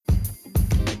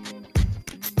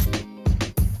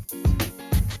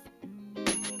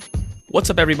What's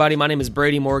up, everybody? My name is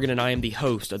Brady Morgan, and I am the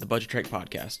host of the Budget Track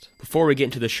Podcast. Before we get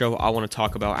into the show, I want to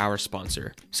talk about our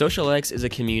sponsor. SocialX is a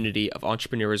community of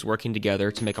entrepreneurs working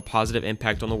together to make a positive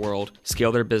impact on the world,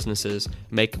 scale their businesses,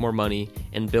 make more money,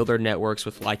 and build their networks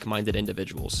with like-minded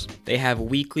individuals. They have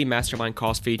weekly mastermind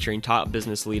calls featuring top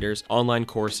business leaders, online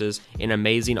courses, and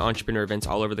amazing entrepreneur events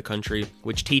all over the country,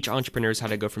 which teach entrepreneurs how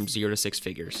to go from 0 to 6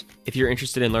 figures. If you're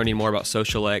interested in learning more about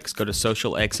SocialX, go to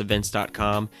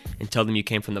socialxevents.com and tell them you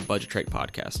came from the Budget Track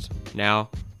Podcast. Now,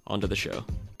 on to the show.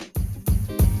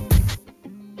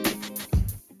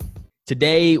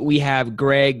 Today, we have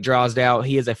Greg Drozdow.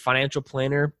 He is a financial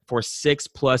planner for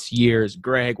 6+ years.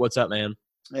 Greg, what's up, man?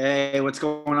 Hey, what's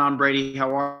going on, Brady?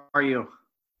 How are you?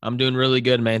 I'm doing really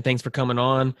good, man. Thanks for coming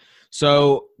on.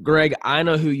 So, Greg, I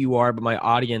know who you are, but my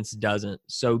audience doesn't.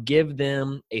 So give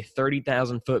them a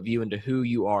 30,000-foot view into who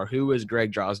you are. Who is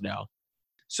Greg Drozdow?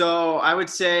 So I would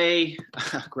say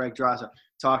Greg Drozdow,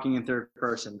 talking in third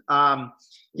person.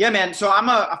 Yeah, man. So I'm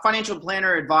a financial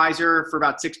planner advisor for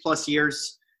about 6+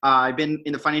 years. I've been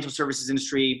in the financial services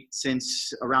industry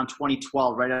since around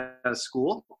 2012, right out of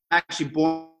school. Actually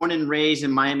born and raised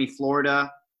in Miami,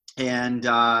 Florida, and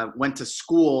went to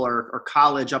school or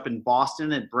college up in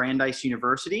Boston at Brandeis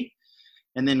University,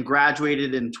 and then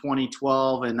graduated in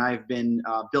 2012. And I've been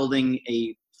building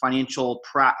a financial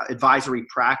advisory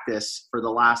practice for the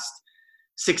last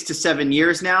 6 to 7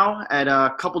 years now at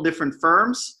a couple different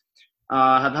firms.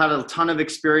 I've had a ton of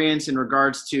experience in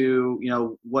regards to,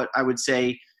 what I would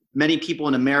say many people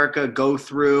in America go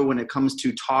through when it comes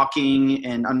to talking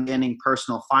and understanding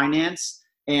personal finance,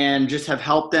 and just have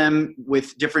helped them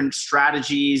with different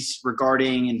strategies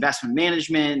regarding investment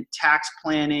management, tax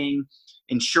planning,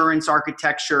 insurance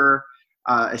architecture,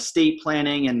 estate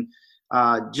planning, and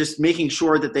just making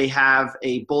sure that they have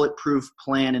a bulletproof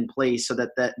plan in place so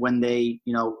that when they,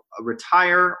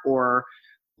 retire or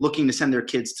looking to send their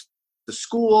kids to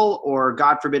school, or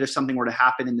God forbid if something were to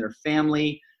happen in their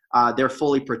family, they're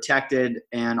fully protected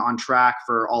and on track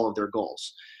for all of their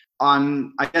goals.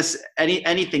 On, I guess,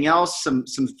 anything else, some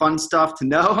fun stuff to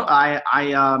know.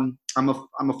 I'm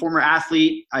a former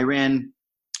athlete. I ran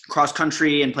cross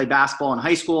country and played basketball in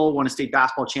high school. Won a state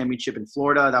basketball championship in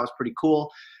Florida. That was pretty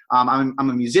cool. I'm a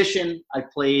musician. I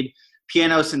played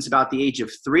piano since about the age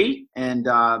of 3, and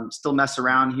still mess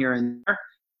around here and there.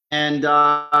 And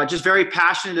just very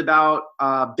passionate about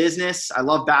business. I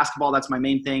love basketball. That's my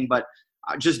main thing. But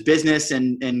just business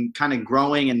and kind of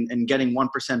growing and getting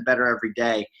 1% better every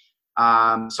day.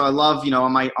 So I love,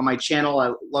 on my channel,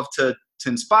 I love to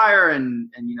inspire and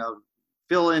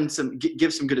fill in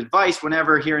give some good advice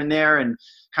whenever here and there, and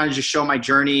kind of just show my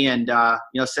journey and,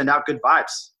 send out good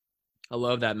vibes. I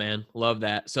love that, man. Love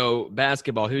that. So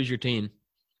basketball, who's your team?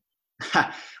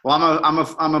 Well,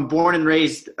 I'm a born and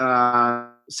raised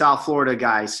South Florida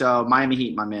guy. So Miami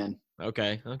Heat, my man.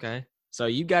 Okay. So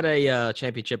you got a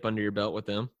championship under your belt with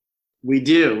them. We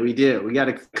do. We got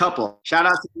a couple. Shout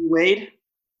out to D Wade.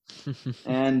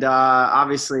 And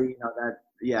obviously, that.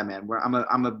 Yeah, man.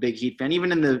 I'm a big Heat fan.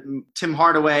 Even in the Tim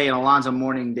Hardaway and Alonzo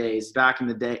Mourning days back in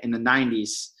the day in the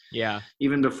 90s. Yeah.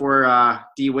 Even before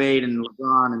D Wade and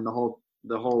LeBron and the whole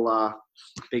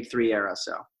Big Three era.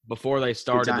 So before they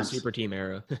started the super team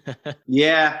era.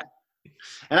 Yeah.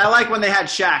 And I like when they had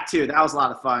Shaq too. That was a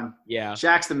lot of fun. Yeah.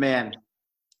 Shaq's the man.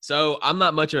 So I'm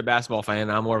not much of a basketball fan.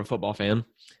 I'm more of a football fan.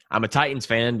 I'm a Titans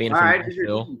fan, being from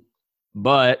Nashville.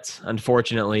 But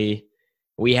unfortunately,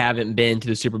 we haven't been to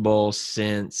the Super Bowl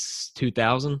since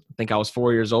 2000. I think I was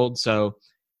 4 years old. So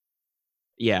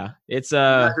yeah, it's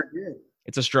a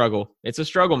struggle. It's a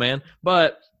struggle, man.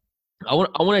 But I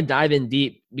want to dive in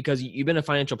deep, because you've been a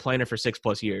financial planner for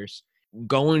 6+ years.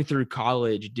 Going through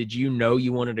college, did you know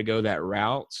you wanted to go that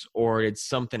route, or did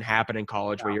something happen in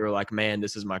college where you were like, man,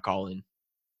 this is my calling?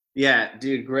 Yeah,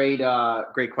 dude, great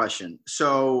question.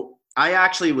 So I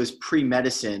actually was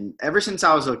pre-medicine. Ever since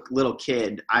I was a little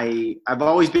kid, I've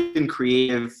always been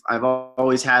creative. I've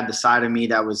always had the side of me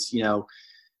that was,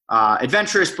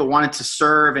 adventurous, but wanted to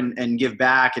serve and give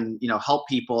back and, help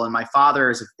people. And my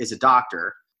father is a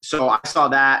doctor. So I saw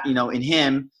that, in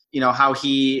him, how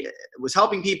he was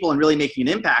helping people and really making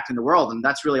an impact in the world. And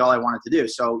that's really all I wanted to do.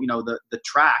 So, the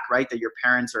track, right, that your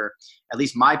parents, or at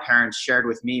least my parents, shared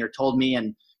with me or told me,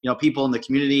 and, people in the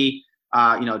community,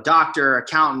 doctor,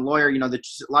 accountant, lawyer, a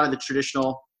lot of the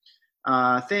traditional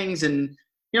things. And,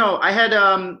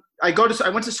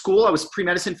 I went to school. I was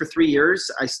pre-medicine for 3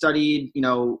 years. I studied,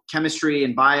 chemistry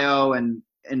and bio and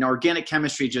organic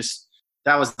chemistry. Just,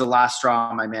 that was the last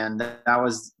straw, my man. That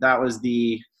was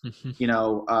the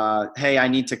hey, I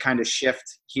need to kind of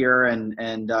shift here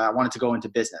and I wanted to go into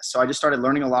business. So I just started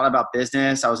learning a lot about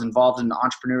business. I was involved in an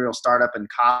entrepreneurial startup in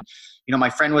college. My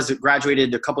friend was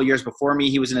graduated a couple years before me.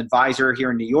 He was an advisor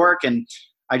here in New York. And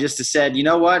I just said, you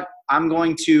know what, I'm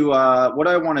going to, what do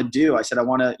I want to do? I said, I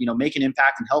want to, make an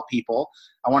impact and help people.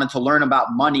 I wanted to learn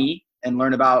about money and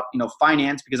learn about,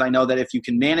 finance, because I know that if you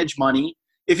can manage money,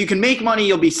 if you can make money,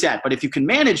 you'll be set. But if you can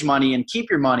manage money and keep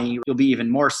your money, you'll be even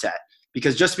more set.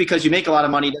 Because just because you make a lot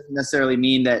of money doesn't necessarily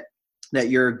mean that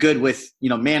you're good with,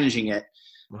 managing it,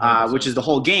 which is the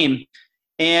whole game.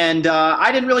 And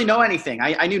I didn't really know anything.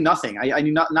 I knew nothing. I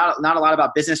knew not a lot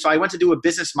about business. So I went to do a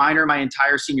business minor my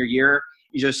entire senior year.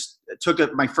 Just took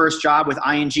my first job with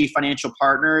ING Financial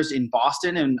Partners in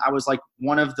Boston. And I was like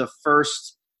one of the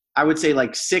first, I would say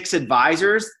like 6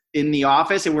 advisors in the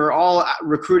office. And we were all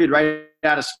recruited right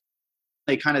out of school.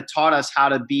 They kind of taught us how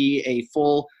to be a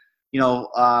full,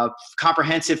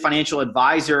 comprehensive financial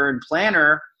advisor and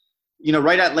planner,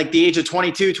 right at like the age of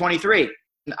 22, 23.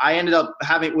 And I ended up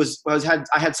having,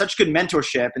 I had such good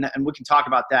mentorship, and we can talk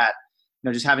about that,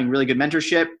 just having really good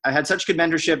mentorship. I had such good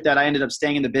mentorship that I ended up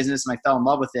staying in the business and I fell in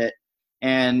love with it.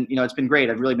 And, it's been great.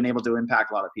 I've really been able to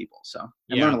impact a lot of people. So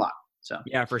I learned a lot. So,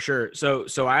 yeah, for sure. So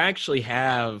I actually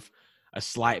have a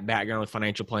slight background with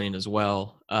financial planning as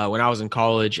well. When I was in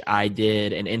college, I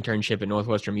did an internship at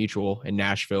Northwestern Mutual in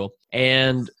Nashville.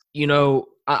 And,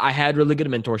 I had really good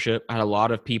mentorship. I had a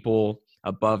lot of people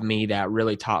above me that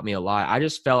really taught me a lot. I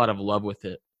just fell out of love with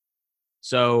it.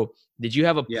 So did you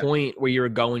have a point where you were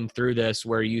going through this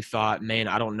where you thought, man,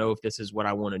 I don't know if this is what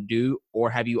I want to do? Or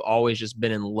have you always just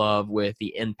been in love with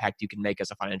the impact you can make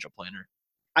as a financial planner?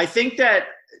 I think that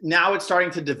now it's starting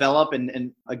to develop,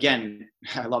 and again,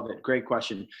 I love it. Great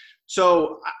question.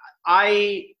 So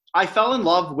I fell in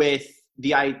love with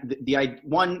the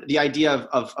idea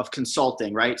of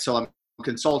consulting, right? So I'm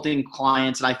consulting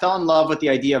clients, and I fell in love with the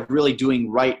idea of really doing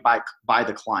right by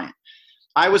the client.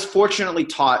 I was fortunately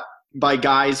taught by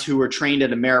guys who were trained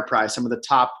at Ameriprise, some of the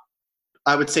top,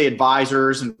 I would say,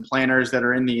 advisors and planners that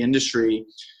are in the industry.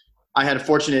 I had a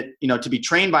fortunate, to be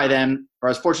trained by them, or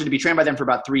I was fortunate to be trained by them for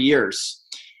about 3 years.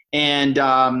 And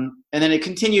then it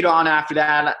continued on after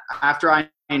that. After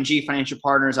ING Financial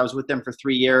Partners, I was with them for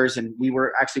 3 years, and we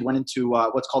went into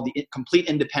what's called the Complete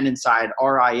Independent Side,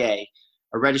 RIA,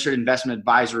 a registered investment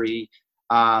advisory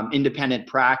independent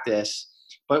practice,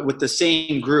 but with the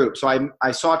same group. So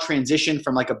I saw a transition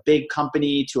from like a big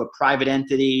company to a private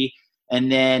entity. And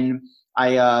then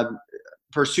I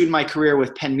pursued my career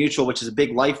with Penn Mutual, which is a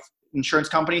big life insurance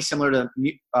company similar to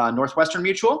Northwestern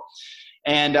Mutual.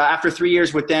 And after 3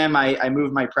 years with them, I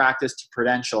moved my practice to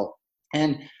Prudential.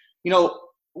 And,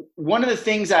 one of the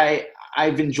things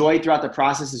I've enjoyed throughout the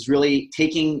process is really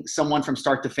taking someone from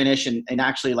start to finish and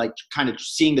actually like kind of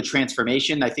seeing the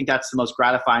transformation. I think that's the most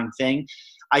gratifying thing.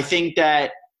 I think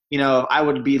that, I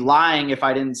would be lying if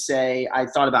I didn't say I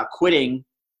thought about quitting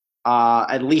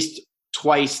at least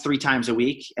twice, 3 times a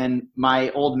week. And my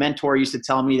old mentor used to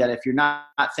tell me that if you're not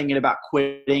thinking about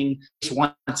quitting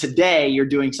once a day, you're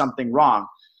doing something wrong.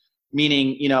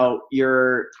 Meaning,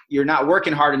 you're not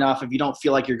working hard enough if you don't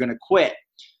feel like you're going to quit.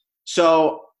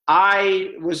 So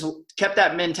I kept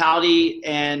that mentality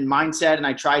and mindset, and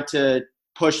I tried to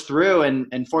push through.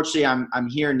 And fortunately, I'm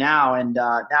here now. And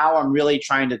now I'm really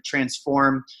trying to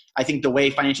transform, I think, the way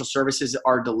financial services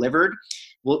are delivered.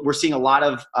 We're seeing a lot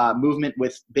of movement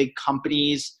with big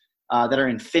companies that are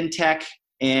in fintech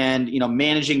and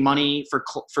managing money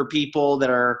for people that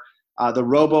are the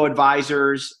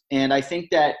robo-advisors. And I think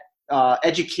that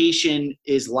education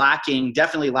is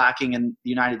definitely lacking in the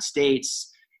United States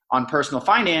on personal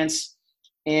finance.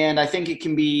 And I think it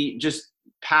can be just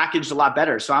packaged a lot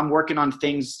better. So I'm working on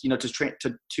things,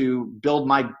 to build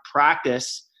my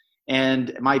practice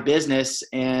and my business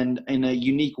and in a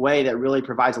unique way that really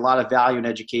provides a lot of value and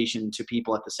education to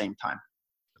people at the same time.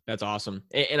 That's awesome.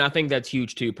 And I think that's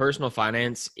huge too. Personal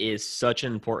finance is such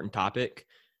an important topic,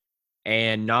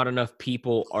 and not enough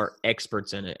people are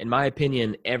experts in it. In my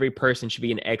opinion, every person should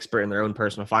be an expert in their own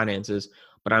personal finances,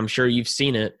 but I'm sure you've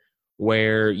seen it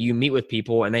where you meet with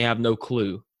people and they have no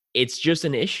clue. It's just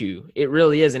an issue. It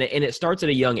really is. And it starts at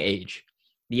a young age.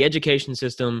 The education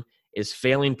system is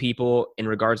failing people in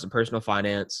regards to personal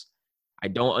finance. I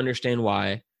don't understand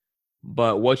why,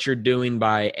 but what you're doing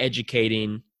by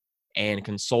educating and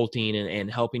consulting and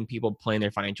helping people plan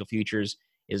their financial futures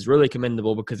is really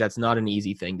commendable, because that's not an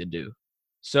easy thing to do.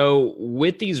 So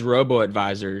with these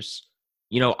robo-advisors,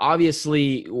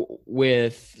 obviously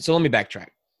so let me backtrack.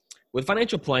 With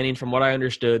financial planning, from what I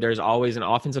understood, there's always an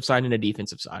offensive side and a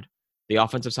defensive side. The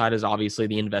offensive side is obviously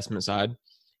the investment side,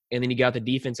 And then you got the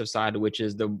defensive side, which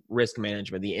is the risk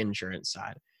management, the insurance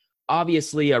side.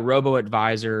 Obviously, a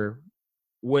robo-advisor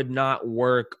would not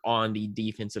work on the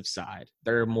defensive side.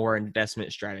 They're more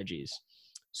investment strategies.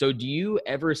 So do you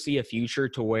ever see a future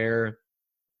to where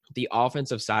the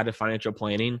offensive side of financial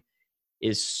planning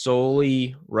is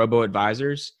solely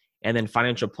robo-advisors, and then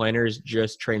financial planners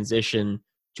just transition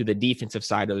to the defensive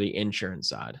side of the insurance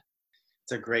side?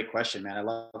 It's a great question, man. I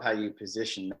love how you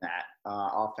position that,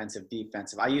 offensive,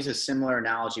 defensive. I use a similar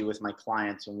analogy with my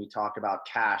clients when we talk about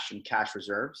cash and cash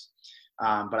reserves.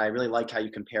 But I really like how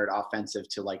you compared offensive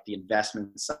to like the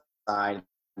investment side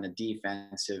and the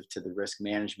defensive to the risk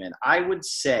management. I would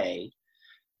say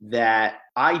that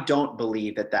I don't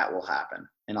believe that that will happen.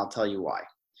 And I'll tell you why.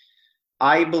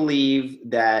 I believe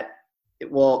that,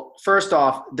 well, first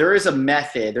off, there is a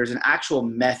method, there's an actual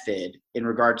method in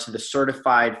regards to the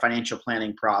certified financial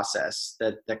planning process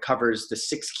that covers the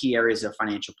 6 key areas of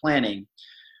financial planning,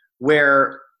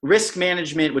 where risk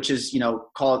management, which is,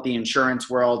 call it the insurance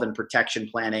world, and protection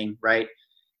planning, right?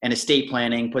 And estate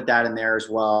planning, put that in there as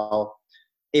well,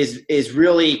 is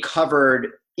really covered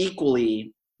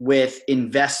equally with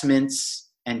investments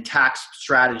and tax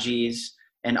strategies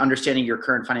and understanding your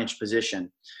current financial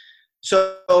position.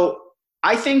 So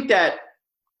I think that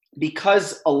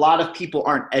because a lot of people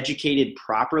aren't educated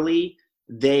properly,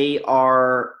 they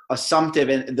are assumptive.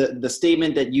 And the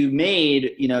statement that you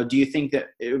made, do you think that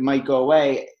it might go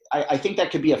away? I think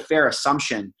that could be a fair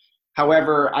assumption.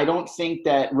 However, I don't think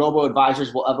that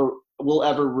robo-advisors will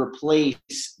ever replace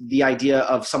the idea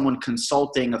of someone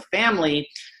consulting a family,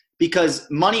 because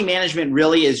money management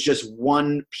really is just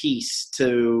one piece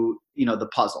to, the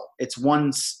puzzle. It's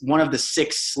one of the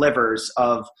 6 slivers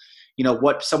of,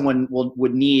 what someone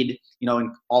would need,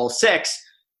 in all 6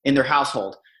 in their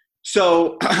household.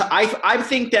 So I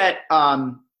think that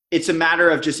it's a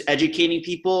matter of just educating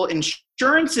people.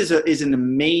 Insurance is an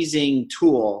amazing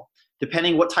tool,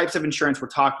 depending what types of insurance we're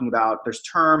talking about. There's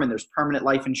term and there's permanent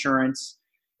life insurance.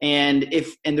 And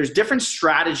there's different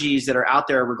strategies that are out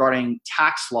there regarding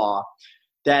tax law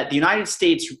that the United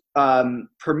States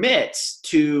permits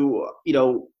to,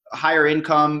 higher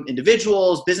income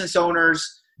individuals, business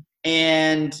owners,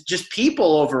 and just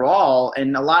people overall.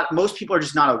 And most people are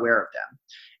just not aware of them.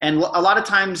 And a lot of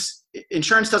times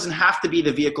insurance doesn't have to be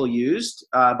the vehicle used,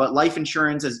 but life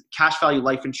insurance, as cash value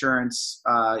life insurance,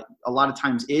 a lot of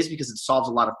times is, because it solves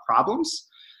a lot of problems.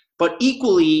 But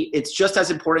equally, it's just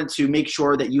as important to make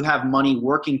sure that you have money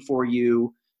working for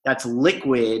you that's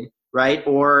liquid, right?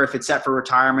 Or if it's set for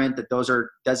retirement, that those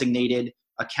are designated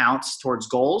accounts towards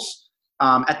goals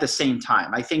at the same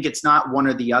time. I think it's not one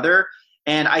or the other.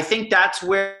 And I think that's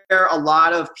where a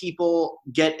lot of people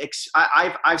get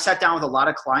I've sat down with a lot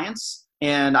of clients,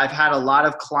 and I've had a lot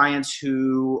of clients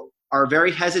who are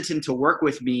very hesitant to work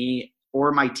with me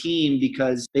or my team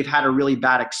because they've had a really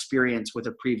bad experience with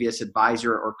a previous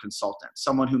advisor or consultant,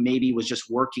 someone who maybe was just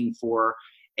working for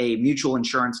a mutual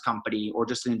insurance company or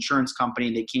just an insurance company,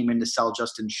 and they came in to sell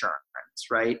just insurance,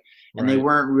 right? And they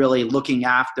weren't really looking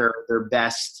after their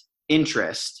best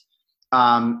interest.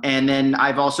 And then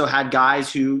I've also had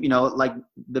guys who, like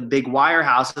the big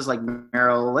wirehouses like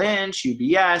Merrill Lynch,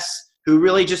 UBS, who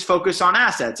really just focus on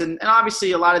assets. And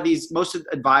obviously a lot of most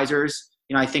advisors,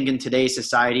 I think in today's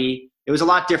society, it was a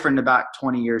lot different about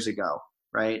 20 years ago,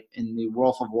 right? In the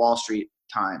Wolf of Wall Street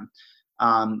time.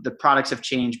 The products have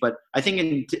changed, but I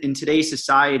think in today's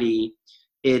society,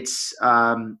 it's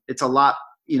a lot,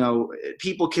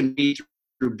 people can be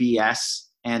through BS,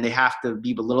 and they have to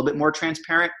be a little bit more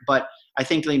transparent. But I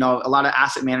think, a lot of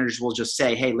asset managers will just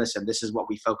say, hey, listen, this is what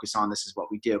we focus on. This is what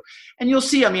we do. And you'll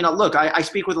see, look, I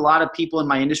speak with a lot of people in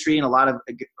my industry and a lot of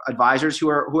advisors who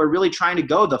are really trying to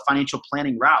go the financial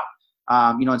planning route,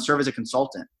 and serve as a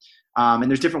consultant. And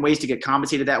there's different ways to get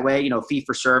compensated that way, fee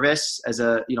for service as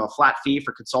a flat fee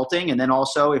for consulting. And then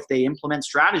also if they implement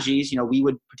strategies, we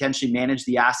would potentially manage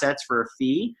the assets for a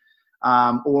fee,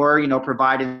 or,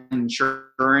 provide an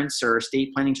insurance or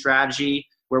estate planning strategy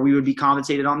where we would be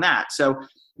compensated on that. So,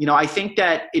 I think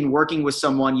that in working with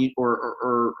someone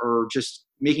or just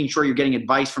making sure you're getting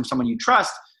advice from someone you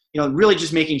trust, really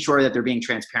just making sure that they're being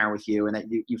transparent with you and that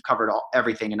you've covered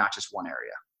everything and not just one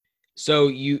area. So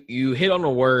you hit on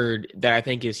a word that I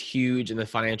think is huge in the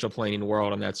financial planning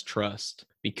world, and that's trust.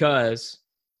 Because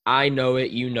I know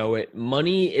it, you know it,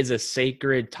 money is a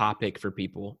sacred topic for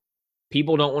people.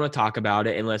 People don't want to talk about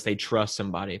it unless they trust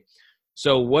somebody.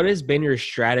 So what has been your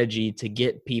strategy to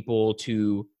get people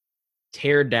to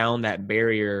tear down that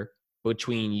barrier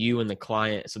between you and the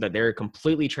client so that they're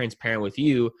completely transparent with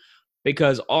you?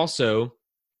 Because also,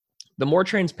 the more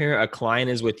transparent a client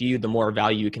is with you, the more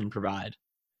value you can provide.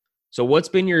 So what's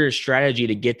been your strategy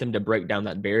to get them to break down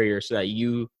that barrier so that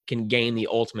you can gain the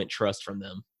ultimate trust from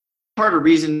them? Part of the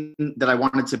reason that I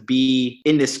wanted to be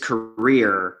in this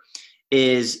career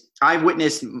is I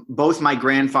witnessed both my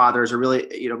grandfathers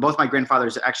both my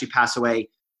grandfathers actually pass away,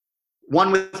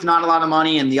 one with not a lot of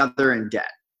money and the other in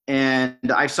debt.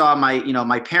 And I saw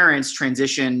my parents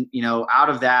transition, out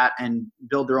of that and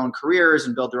build their own careers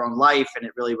and build their own life. And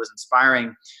it really was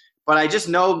inspiring. But I just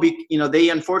know, they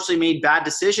unfortunately made bad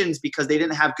decisions because they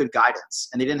didn't have good guidance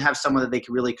and they didn't have someone that they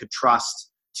could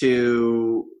trust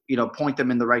to, point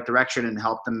them in the right direction and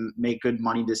help them make good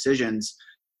money decisions.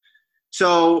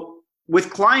 So with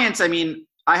clients,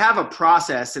 I have a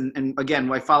process and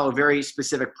again, I follow a very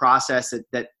specific process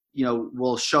that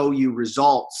will show you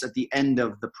results at the end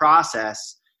of the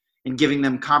process and giving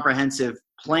them comprehensive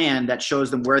plan that shows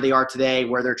them where they are today,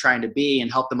 where they're trying to be,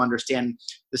 and help them understand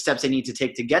the steps they need to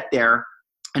take to get there.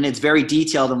 And it's very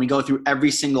detailed and we go through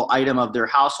every single item of their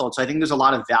household. So I think there's a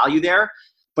lot of value there,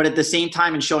 but at the same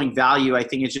time in showing value, I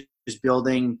think it's just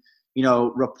building,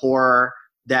 rapport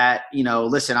that,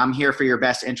 listen, I'm here for your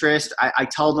best interest. I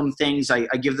tell them things, I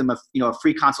give them a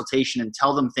free consultation and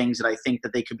tell them things that I think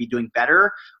that they could be doing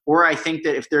better. Or I think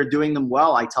that if they're doing them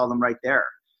well, I tell them right there,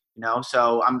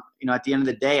 so I'm, at the end of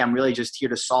the day, I'm really just here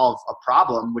to solve a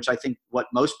problem, which I think what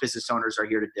most business owners are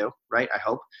here to do. Right. I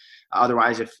hope.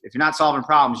 Otherwise, if you're not solving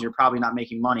problems, you're probably not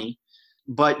making money.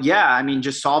 But yeah,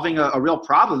 just solving a real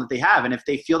problem that they have. And if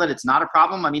they feel that it's not a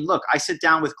problem, look, I sit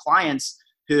down with clients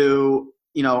who,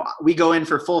 we go in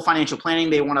for full financial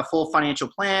planning. They want a full financial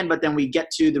plan, but then we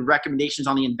get to the recommendations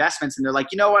on the investments and they're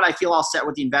like, you know what, I feel all set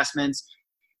with the investments,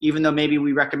 even though maybe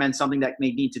we recommend something that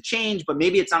may need to change, but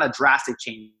maybe it's not a drastic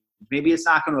change. Maybe it's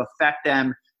not going to affect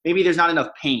them. Maybe there's not enough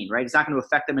pain, right? It's not going to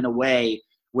affect them in a way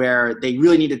where they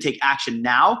really need to take action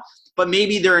now, but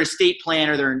maybe their estate plan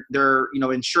or their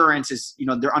insurance is,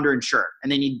 they're underinsured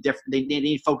and they need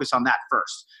to focus on that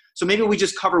first. So maybe we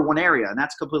just cover one area and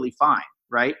that's completely fine,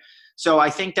 right? So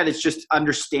I think that it's just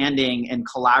understanding and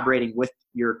collaborating with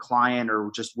your client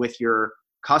or just with your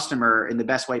customer in the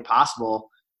best way possible.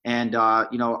 And,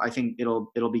 I think it'll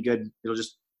be good. It'll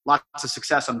just lots of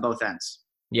success on both ends.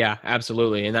 Yeah,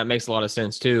 absolutely. And that makes a lot of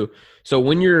sense too. So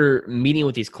when you're meeting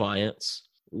with these clients,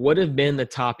 what have been the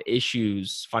top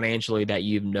issues financially that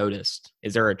you've noticed?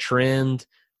 Is there a trend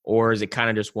or is it kind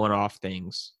of just one-off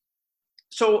things?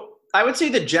 So I would say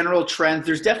the general trends,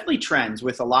 there's definitely trends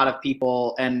with a lot of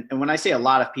people. And when I say a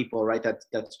lot of people, right,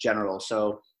 that's general.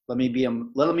 So let me be a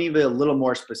little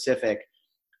more specific.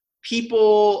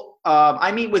 People,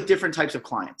 I meet with different types of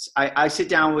clients. I sit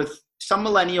down with some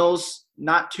millennials,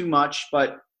 not too much,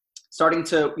 but starting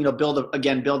to,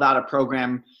 build out a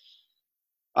program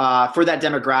for that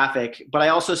demographic. But I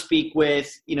also speak with,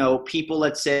 people,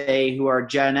 let's say, who are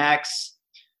Gen X,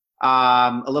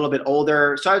 a little bit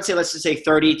older. So I would say, let's just say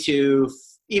 30 to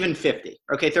even 50.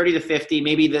 Okay, 30 to 50.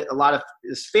 Maybe a lot of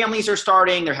families are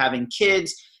starting, they're having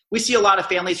kids. We see a lot of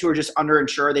families who are just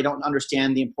underinsured. They don't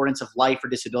understand the importance of life or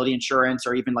disability insurance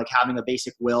or even like having a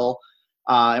basic will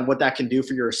and what that can do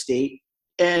for your estate.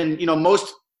 And,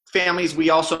 most families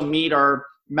we also meet are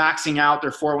maxing out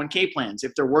their 401k plans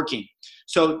if they're working.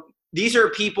 So these are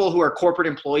people who are corporate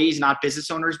employees, not business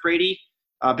owners, Brady.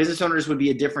 Business owners would be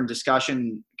a different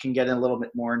discussion, can get in a little bit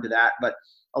more into that. But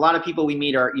a lot of people we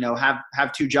meet are,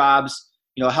 have two jobs,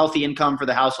 a healthy income for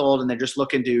the household, and they're just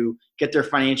looking to get their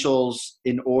financials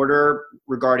in order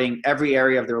regarding every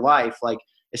area of their life, like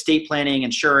estate planning,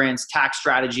 insurance, tax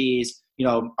strategies.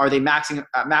 Are they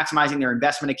maximizing their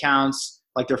investment accounts,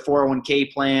 like their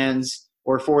 401k plans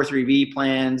or 403b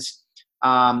plans?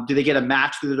 Do they get a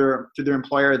match through their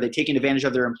employer? Are they taking advantage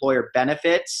of their employer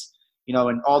benefits?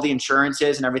 And all the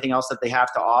insurances and everything else that they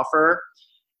have to offer.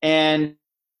 And,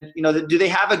 do they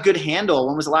have a good handle?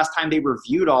 When was the last time they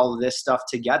reviewed all of this stuff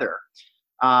together?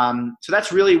 So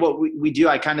that's really what we do.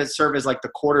 I kind of serve as like the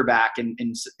quarterback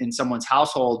in someone's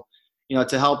household,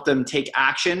 to help them take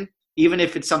action, even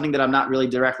if it's something that I'm not really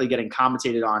directly getting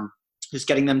compensated on, just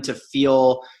getting them to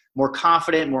feel more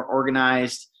confident, more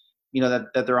organized,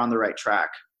 that they're on the right track.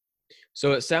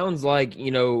 So it sounds like,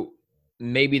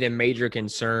 maybe the major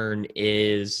concern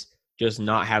is just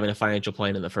not having a financial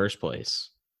plan in the first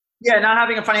place. Yeah, not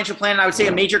having a financial plan. I would say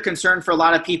a major concern for a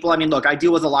lot of people. Look, I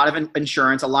deal with a lot of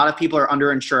insurance. A lot of people are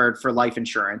underinsured for life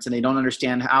insurance, and they don't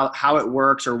understand how it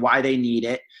works or why they need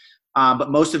it. But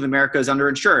most of America is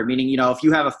underinsured, meaning, if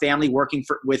you have a family working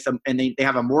with them and they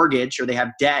have a mortgage or they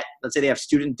have debt, let's say they have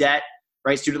student debt,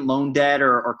 right? Student loan debt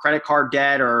or credit card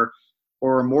debt or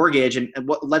a mortgage. And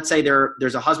let's say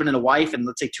there's a husband and a wife and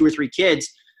let's say 2 or 3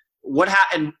 kids. What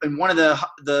happened? And one of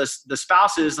the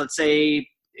spouses, let's say,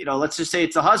 let's just say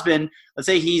it's the husband. Let's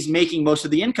say he's making most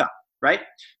of the income, right?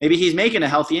 Maybe he's making a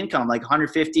healthy income, like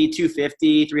 150,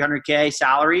 250, 300K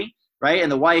salary, right?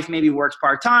 And the wife maybe works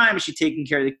part-time. She's taking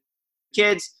care of the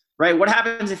kids, right? What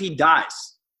happens if he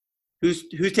dies? Who's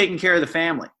taking care of the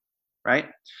family, right?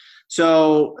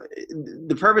 So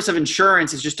the purpose of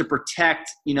insurance is just to protect,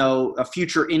 a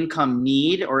future income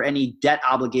need or any debt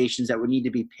obligations that would need to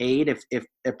be paid if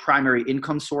a primary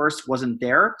income source wasn't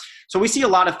there. So we see a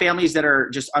lot of families that are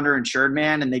just underinsured,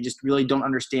 man, and they just really don't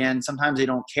understand. Sometimes they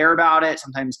don't care about it.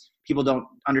 Sometimes people don't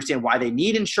understand why they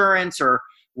need insurance or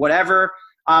whatever.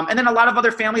 And then a lot of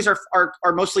other families are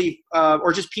mostly,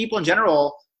 or just people in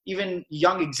general, even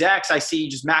young execs, I see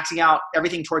just maxing out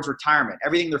everything towards retirement,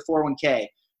 everything their 401k.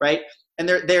 Right. And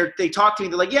they talk to me.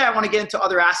 They're like, yeah, I want to get into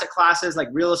other asset classes like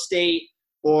real estate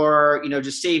or,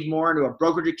 just save more into a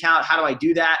brokerage account. How do I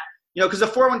do that? Because the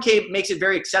 401k makes it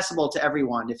very accessible to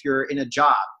everyone. If you're in a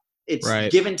job, it's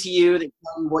given to you. They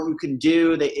tell you what you can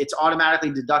do. It's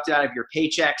automatically deducted out of your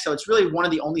paycheck. So it's really one of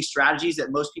the only strategies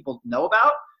that most people know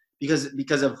about because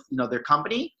of, their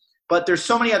company. But there's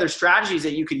so many other strategies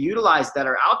that you could utilize that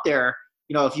are out there,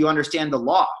 if you understand the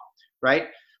law, right?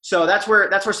 So that's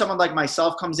where someone like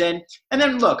myself comes in. And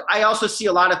then look, I also see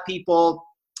a lot of people.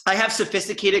 I have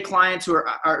sophisticated clients who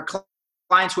are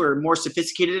clients who are more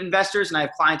sophisticated investors, and I have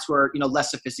clients who are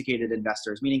less sophisticated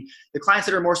investors. Meaning the clients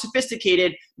that are more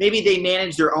sophisticated, maybe they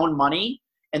manage their own money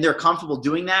and they're comfortable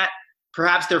doing that.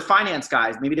 Perhaps they're finance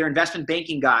guys, maybe they're investment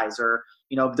banking guys, or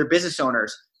they're business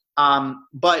owners.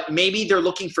 But maybe they're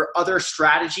looking for other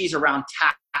strategies around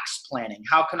tax planning.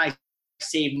 How can I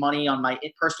save money on my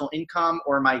personal income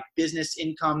or my business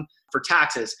income for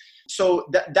taxes? So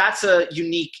that's a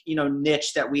unique,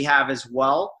 niche that we have as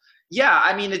well. Yeah.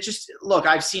 I mean, look,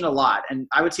 I've seen a lot, and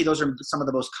I would say those are some of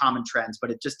the most common trends,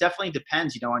 but it just definitely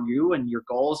depends, on you and your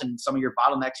goals and some of your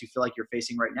bottlenecks you feel like you're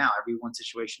facing right now. Everyone's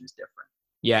situation is different.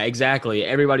 Yeah, exactly.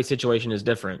 Everybody's situation is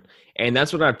different. And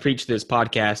that's what I preach this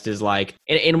podcast is like,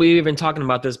 and we've been talking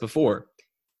about this before.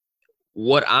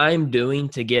 What I'm doing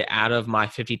to get out of my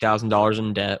 $50,000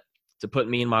 in debt, to put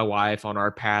me and my wife on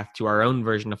our path to our own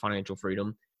version of financial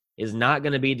freedom, is not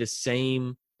going to be the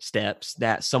same steps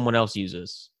that someone else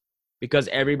uses, because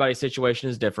everybody's situation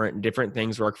is different. Different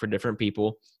things work for different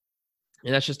people.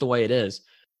 And that's just the way it is.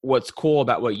 What's cool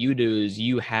about what you do is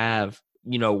you have,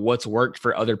 what's worked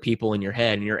for other people in your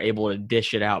head, and you're able to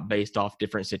dish it out based off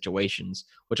different situations,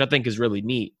 which I think is really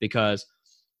neat because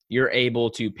you're able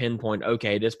to pinpoint,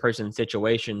 okay, this person's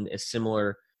situation is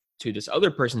similar to this other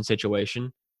person's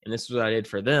situation, and this is what I did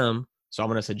for them, so I'm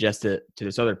going to suggest it to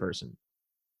this other person.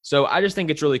 So I just think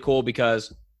it's really cool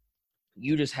because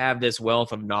you just have this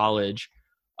wealth of knowledge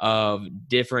of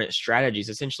different strategies,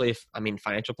 essentially,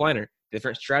 financial planner,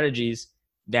 different strategies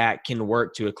that can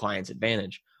work to a client's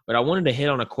advantage. But I wanted to hit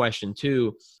on a question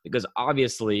too, because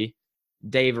obviously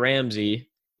Dave Ramsey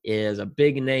is a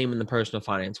big name in the personal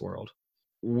finance world.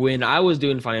 When I was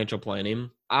doing financial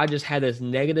planning, I just had this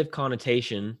negative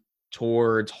connotation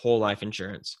towards whole life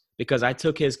insurance because I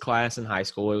took his class in high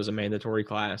school. It was a mandatory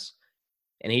class.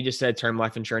 And he just said term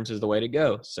life insurance is the way to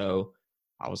go. So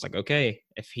I was like, okay,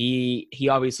 if he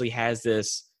obviously has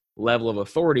this level of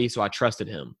authority, so I trusted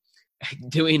him.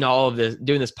 Doing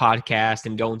this podcast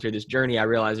and going through this journey, I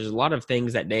realized there's a lot of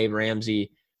things that Dave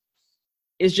Ramsey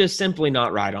is just simply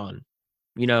not right on.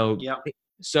 Yeah.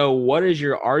 So what is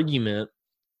your argument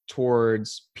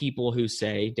towards people who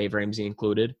say, Dave Ramsey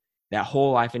included, that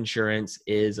whole life insurance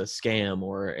is a scam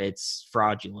or it's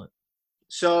fraudulent?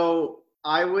 So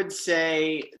I would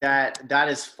say that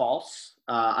is false.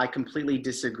 I completely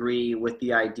disagree with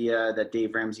the idea that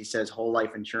Dave Ramsey says whole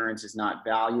life insurance is not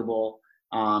valuable.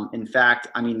 In fact,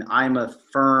 I'm a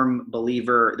firm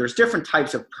believer. There's different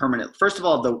types of permanent. First of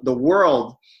all, the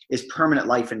world is permanent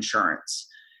life insurance,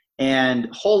 and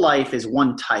whole life is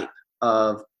one type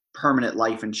of permanent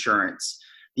life insurance.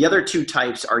 The other two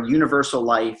types are universal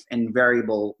life and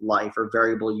variable life, or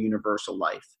variable universal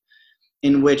life,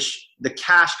 in which the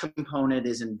cash component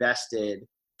is invested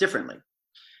differently.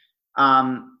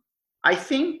 I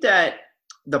think that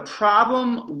the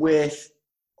problem with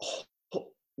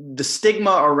the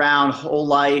stigma around whole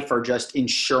life or just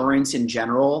insurance in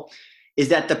general is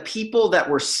that the people that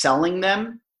were selling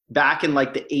them back in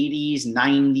like the 80s,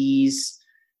 90s,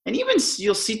 and even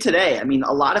you'll see today,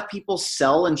 a lot of people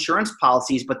sell insurance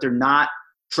policies, but they're not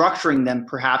structuring them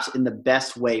perhaps in the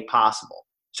best way possible.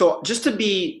 So just to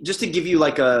give you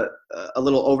like a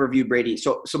little overview, Brady.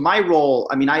 So my role,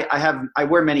 I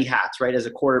wear many hats, right? As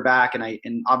a quarterback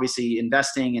and obviously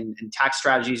investing and tax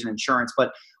strategies and insurance.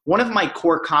 But one of my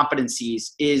core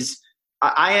competencies is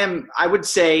I would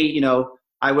say,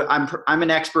 I'm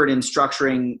an expert in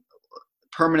structuring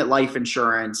permanent life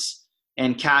insurance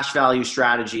and cash value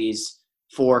strategies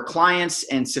for clients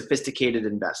and sophisticated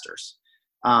investors.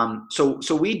 So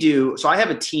I have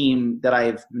a team that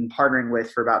I've been partnering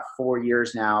with for about 4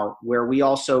 years now, where we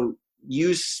also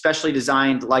use specially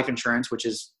designed life insurance, which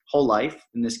is whole life,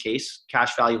 in this case,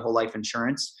 cash value whole life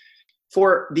insurance,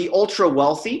 for the ultra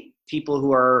wealthy, people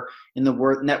who are in the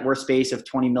net worth space of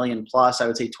 20 million plus. I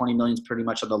would say 20 million is pretty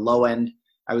much on the low end.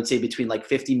 I would say between like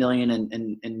 50 million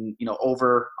and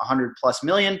over 100 plus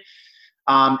million.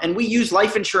 And we use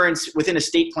life insurance within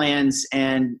estate plans,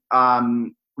 and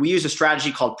we use a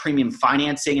strategy called premium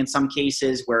financing in some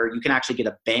cases, where you can actually get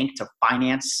a bank to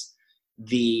finance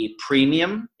the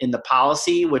premium in the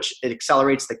policy, which it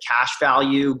accelerates the cash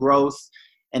value growth.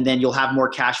 And then you'll have more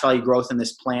cash value growth in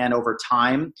this plan over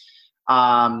time.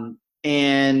 And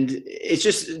it's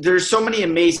just, there's so many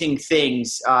amazing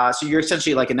things. So you're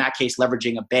essentially, like in that case,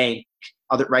 leveraging a bank,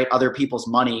 other people's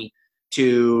money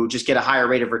to just get a higher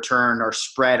rate of return or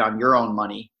spread on your own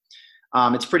money.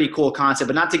 It's a pretty cool concept,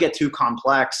 but not to get too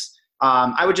complex.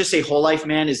 I would just say whole life,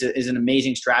 man, is an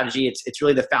amazing strategy. It's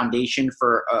really the foundation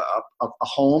for a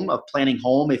home, of planning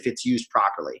home, if it's used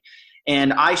properly.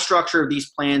 And I structure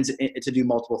these plans to do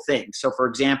multiple things. So for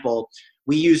example,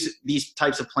 we use these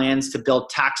types of plans to build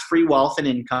tax-free wealth and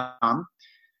income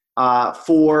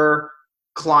for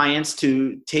clients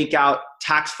to take out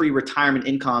tax-free retirement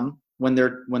income when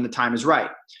the time is right.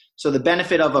 So the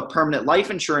benefit of a permanent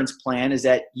life insurance plan is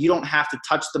that you don't have to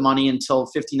touch the money until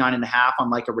 59 and a half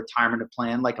on like a retirement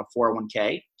plan, like a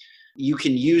 401k. You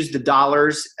can use the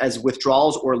dollars as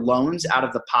withdrawals or loans out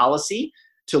of the policy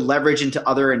to leverage into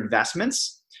other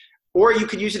investments, or you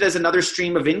could use it as another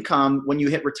stream of income when you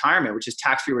hit retirement, which is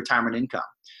tax-free retirement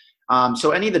income.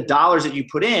 So any of the dollars that you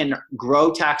put in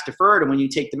grow tax deferred, and when you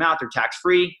take them out, they're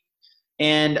tax-free.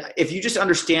 And if you just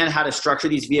understand how to structure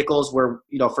these vehicles where,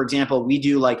 for example, we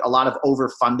do like a lot of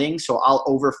overfunding. So I'll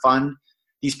overfund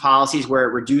these policies where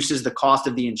it reduces the cost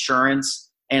of the insurance,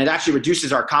 and it actually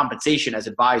reduces our compensation as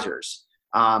advisors.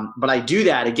 But I do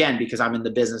that, again, because I'm in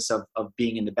the business of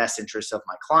being in the best interest of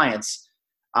my clients.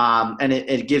 And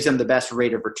it gives them the best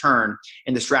rate of return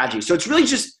in the strategy. So it's really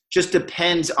just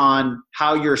depends on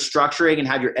how you're structuring and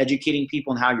how you're educating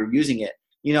people and how you're using it.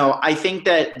 I think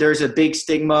that there's a big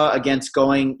stigma against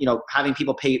having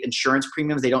people pay insurance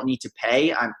premiums they don't need to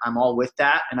pay. I'm all with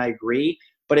that, and I agree.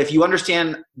 But if you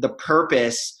understand the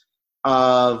purpose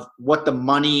of what the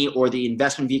money or the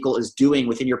investment vehicle is doing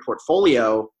within your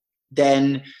portfolio,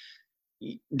 then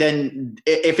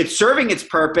if it's serving its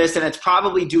purpose, then it's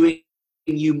probably doing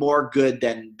you more good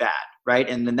than bad, right?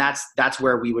 And then that's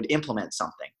where we would implement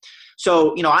something.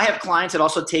 So, I have clients that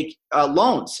also take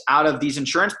loans out of these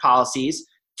insurance policies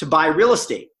to buy real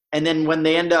estate. And then when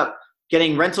they end up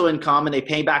getting rental income and they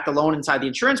pay back the loan inside the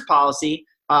insurance policy,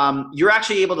 you're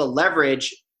actually able to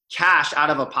leverage cash out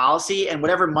of a policy, and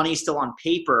whatever money is still on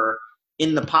paper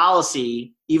in the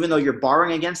policy, even though you're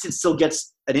borrowing against it, still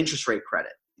gets an interest rate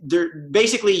credit.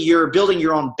 Basically, you're building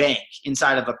your own bank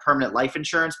inside of a permanent life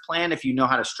insurance plan if you know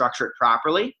how to structure it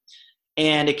properly.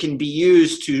 And it can be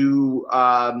used to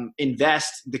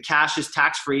invest. The cash is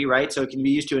tax-free, right? So it can be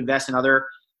used to invest in other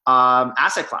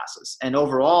asset classes. And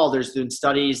overall, there's been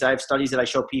studies. I have studies that I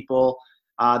show people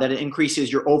that it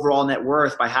increases your overall net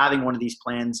worth by having one of these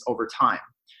plans over time.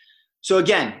 So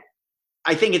again,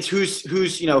 I think it's who's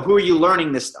who are you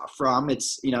learning this stuff from?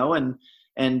 It's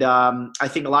and I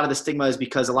think a lot of the stigma is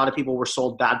because a lot of people were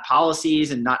sold bad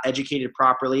policies and not educated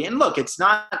properly. And look, it's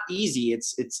not easy.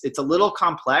 It's a little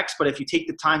complex, but if you take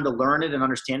the time to learn it and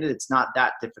understand it, it's not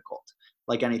that difficult,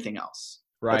 like anything else.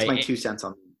 Right. That's my 2 cents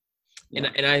on it. Yeah.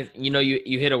 And I,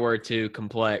 you hit a word too,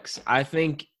 complex. I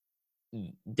think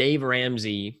Dave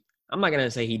Ramsey, I'm not going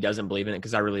to say he doesn't believe in it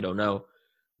because I really don't know,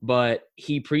 but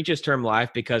he preaches term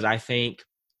life because I think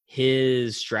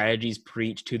his strategies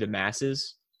preach to the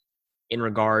masses in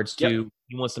regards to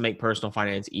He wants to make personal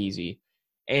finance easy.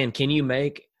 And can you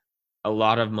make a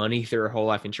lot of money through a whole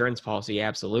life insurance policy?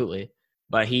 Absolutely.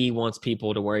 But he wants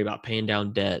people to worry about paying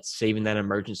down debts, saving that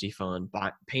emergency fund,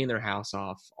 paying their house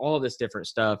off, all of this different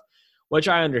stuff, which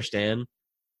I understand,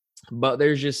 but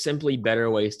there's just simply better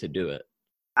ways to do it.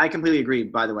 I completely agree,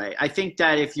 by the way. I think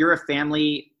that if you're a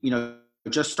family,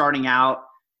 just starting out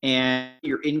and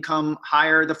your income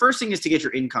higher, the first thing is to get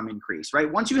your income increase, right?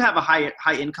 Once you have a high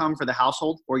income for the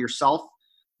household or yourself,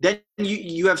 then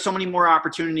you have so many more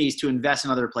opportunities to invest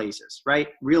in other places, right?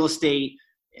 Real estate,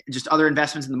 just other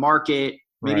investments in the market,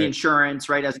 maybe insurance,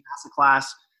 right, as an asset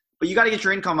class. But you got to get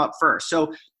your income up first.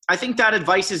 So I think that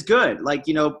advice is good. Like,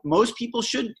 most people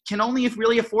can only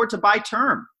really afford to buy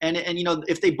term. And,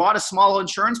 if they bought a small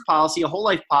insurance policy, a whole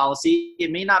life policy,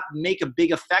 it may not make a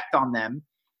big effect on them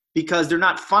because they're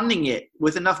not funding it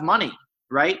with enough money.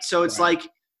 Right. So it's like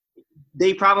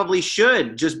they probably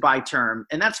should just buy term,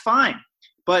 and that's fine.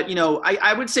 But,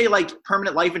 I would say like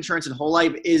permanent life insurance and whole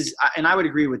life is, and I would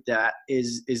agree with that,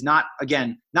 is not,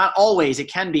 again, not always.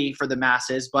 It can be for the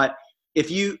masses, but if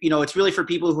it's really for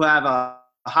people who have a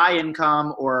high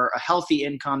income or a healthy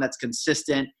income that's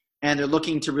consistent, and they're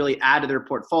looking to really add to their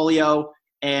portfolio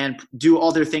and do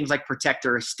other things like protect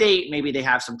their estate. Maybe they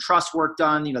have some trust work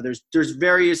done. There's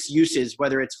various uses,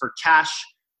 whether it's for cash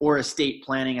or estate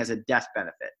planning as a death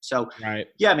benefit. So right.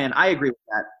 Yeah, man, I agree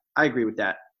with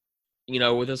that.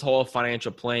 With this whole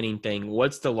financial planning thing,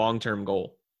 what's the long-term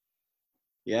goal?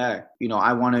 Yeah.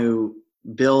 I want to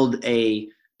build a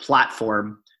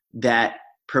platform that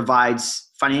provides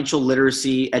financial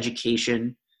literacy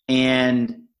education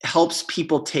and helps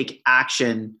people take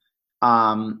action,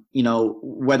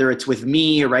 whether it's with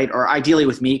me, right, or ideally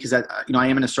with me, because I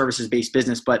am in a services-based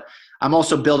business, but I'm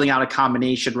also building out a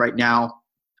combination right now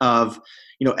of,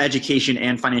 education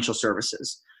and financial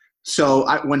services. So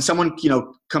when someone,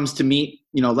 comes to meet,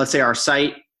 let's say our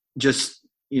site, just,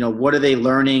 what are they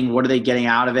learning? What are they getting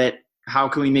out of it? How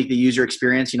can we make the user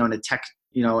experience, in a tech,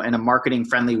 in a marketing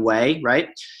friendly way, right?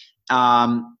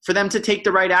 For them to take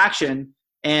the right action.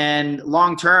 And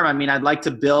long-term, I'd like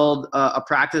to build a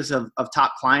practice of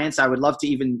top clients. I would love to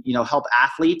even, help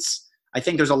athletes. I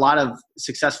think there's a lot of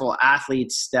successful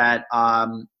athletes that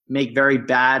make very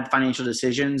bad financial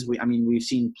decisions. We've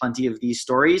seen plenty of these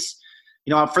stories.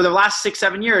 For the last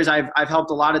 6-7 years, I've helped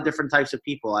a lot of different types of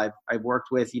people. I've worked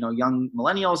with, young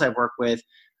millennials. I've worked with,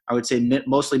 I would say,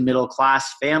 mostly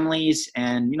middle-class families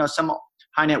and, some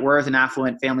high net worth and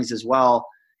affluent families as well.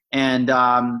 And,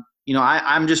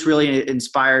 I'm just really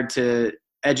inspired to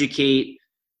educate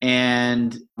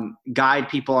and guide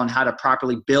people on how to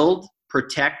properly build,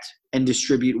 protect, and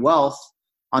distribute wealth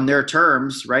on their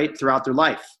terms, right, throughout their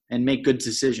life, and make good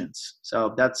decisions.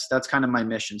 So that's kind of my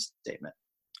mission statement.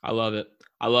 I love it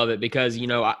because,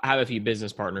 I have a few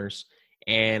business partners,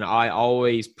 and I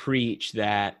always preach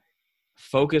that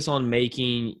focus on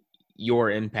making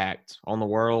your impact on the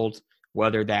world,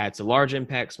 whether that's a large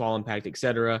impact, small impact,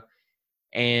 etc.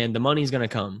 And the money's going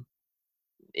to come.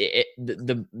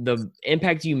 The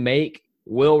impact you make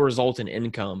will result in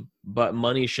income, but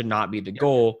money should not be the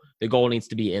goal. The goal needs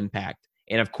to be impact.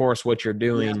 And of course, what you're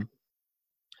doing,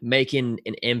 making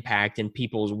an impact in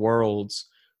people's worlds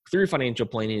through financial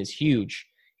planning is huge.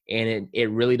 And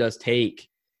it really does take,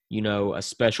 a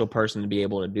special person to be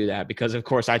able to do that, because of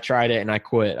course I tried it and I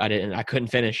quit. I couldn't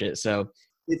finish it. So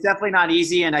it's definitely not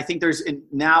easy. And I think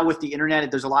now with the internet,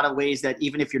 there's a lot of ways that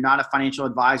even if you're not a financial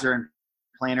advisor and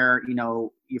planner,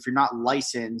 if you're not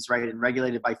licensed, right, and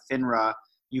regulated by FINRA,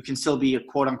 you can still be a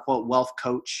quote unquote wealth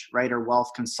coach, right, or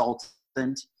wealth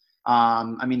consultant.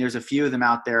 There's a few of them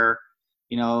out there,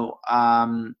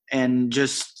 and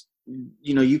just,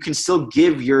 you can still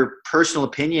give your personal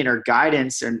opinion or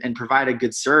guidance and provide a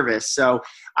good service. So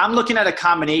I'm looking at a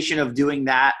combination of doing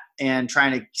that and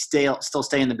trying to still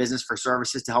stay in the business for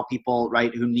services to help people,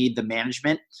 right, who need the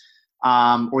management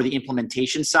or the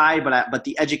implementation side. But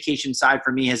the education side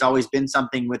for me has always been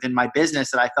something within my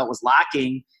business that I felt was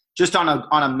lacking just on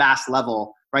a mass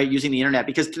level, right, using the internet.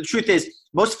 Because the truth is,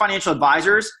 most financial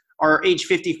advisors are age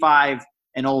 55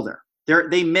 and older.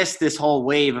 They miss this whole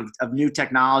wave of new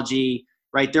technology,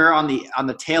 right? They're on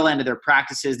the tail end of their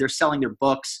practices. They're selling their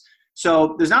books.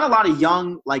 So there's not a lot of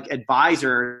young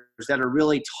advisors that are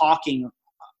really talking,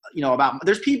 about,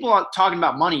 there's people talking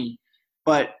about money,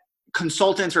 but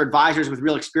consultants or advisors with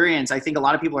real experience, I think a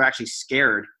lot of people are actually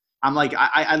scared. I'm like,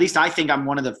 at least I think I'm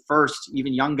one of the first,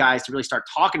 even young guys, to really start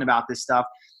talking about this stuff,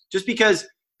 just because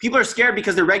people are scared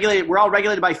because they're regulated. We're all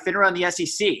regulated by FINRA and the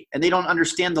SEC, and they don't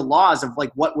understand the laws of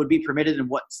what would be permitted and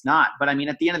what's not. But at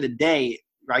the end of the day,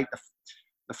 right,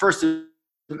 the first,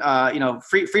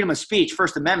 freedom of speech,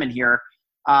 First Amendment here,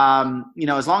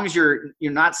 as long as you're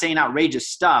not saying outrageous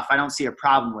stuff, I don't see a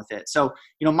problem with it. So,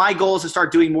 my goal is to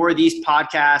start doing more of these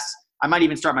podcasts. I might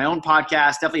even start my own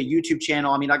podcast, definitely a YouTube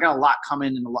channel. I got a lot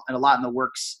coming and a lot in the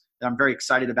works that I'm very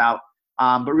excited about.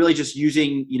 But really just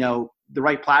using, the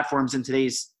right platforms in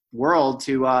today's world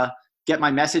to get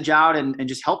my message out and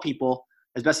just help people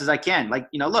as best as I can.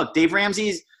 Look, Dave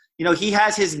Ramsey's, he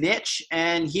has his niche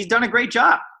and he's done a great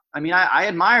job. I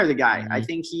admire the guy. Mm-hmm. I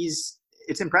think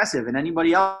it's impressive, and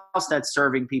anybody else that's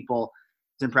serving people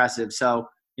is impressive. So,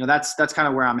 that's kind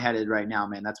of where I'm headed right now,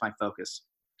 man. That's my focus.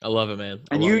 I love it, man.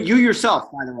 And you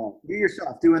yourself, by the way, you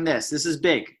yourself doing this. This is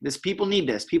big. People need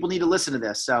this. People need to listen to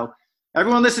this. So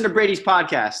everyone listen to Brady's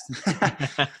podcast.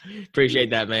 Appreciate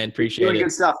that, man. Appreciate doing it.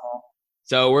 Good stuff, man.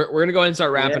 So we're going to go ahead and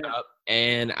start wrapping up.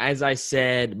 And as I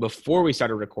said before we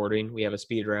started recording, we have a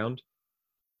speed round.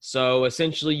 So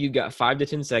essentially you got 5 to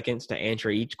 10 seconds to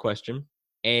answer each question,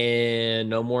 and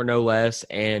no more, no less.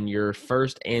 And your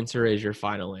first answer is your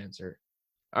final answer.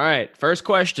 All right. First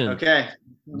question. Okay.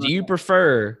 Do you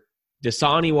prefer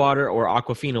Dasani water or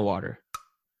Aquafina water?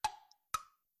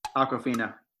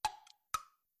 Aquafina.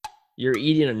 You're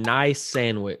eating a nice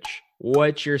sandwich.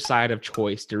 What's your side of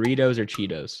choice, Doritos or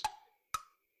Cheetos?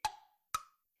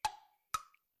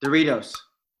 Doritos.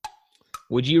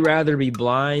 Would you rather be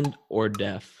blind or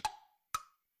deaf?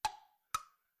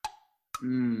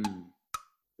 It's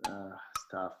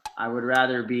tough. I'd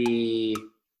rather be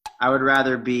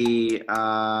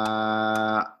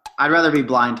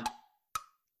blind.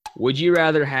 Would you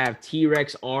rather have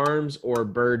T-Rex arms or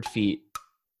bird feet?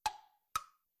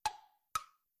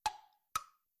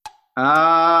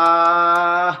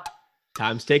 Time's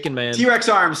ticking, man. T-Rex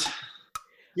arms.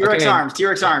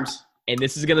 T-Rex arms. And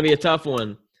this is going to be a tough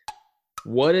one.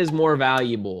 What is more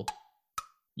valuable,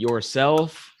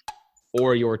 yourself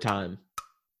or your time?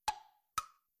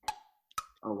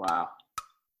 Oh,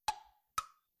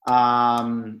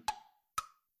 wow.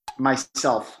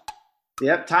 Myself.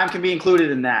 Yep, time can be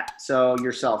included in that. So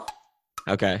yourself.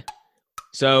 Okay.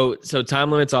 So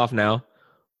time limit's off now.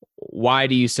 Why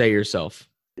do you say yourself?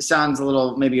 It sounds a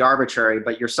little maybe arbitrary,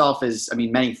 but yourself is,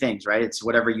 many things, right? It's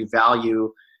whatever you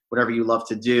value, whatever you love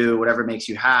to do, whatever makes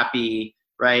you happy,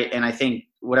 right? And I think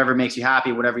whatever makes you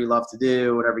happy, whatever you love to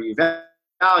do, whatever you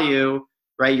value,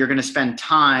 right? You're going to spend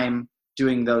time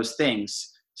doing those things.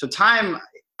 So time,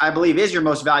 I believe, is your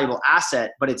most valuable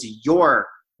asset, but it's your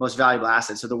most valuable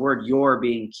asset. So the word "your"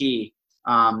 being key.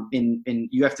 In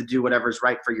you have to do whatever's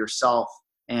right for yourself,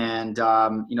 and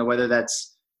whether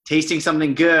that's tasting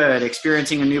something good,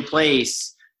 experiencing a new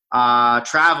place,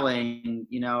 traveling.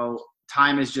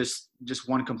 Time is just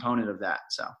one component of that.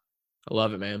 So I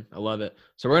love it, man. I love it.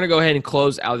 So we're gonna go ahead and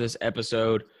close out this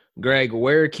episode. Greg,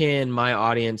 where can my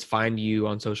audience find you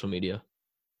on social media?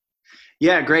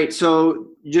 Yeah, great. So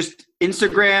just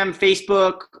Instagram,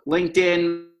 Facebook,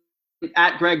 LinkedIn,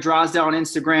 at Greg Drosdale on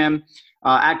Instagram,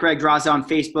 at Greg Drosdale on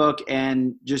Facebook,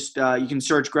 and just you can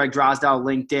search Greg Drosdale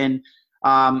LinkedIn.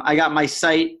 I got my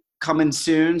site coming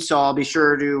soon, so I'll be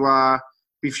sure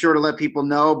to let people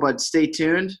know. But stay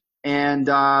tuned. And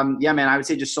yeah, man, I would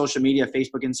say just social media: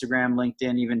 Facebook, Instagram,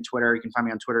 LinkedIn, even Twitter. You can find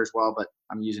me on Twitter as well, but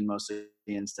I'm using mostly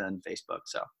Insta and Facebook.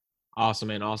 So awesome,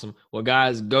 man, awesome. Well,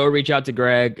 guys, go reach out to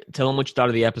Greg. Tell him what you thought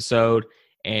of the episode,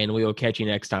 and we will catch you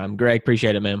next time. Greg,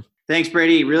 appreciate it, man. Thanks,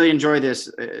 Brady. Really enjoyed this.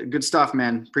 Good stuff,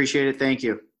 man. Appreciate it. Thank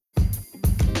you.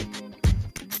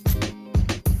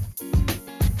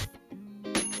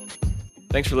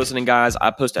 Thanks for listening, guys. I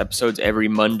post episodes every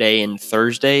Monday and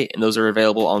Thursday, and those are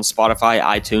available on Spotify,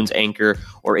 iTunes, Anchor,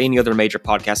 or any other major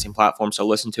podcasting platform, so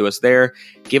listen to us there.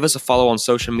 Give us a follow on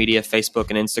social media,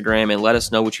 Facebook and Instagram, and let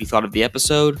us know what you thought of the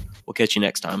episode. We'll catch you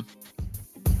next time.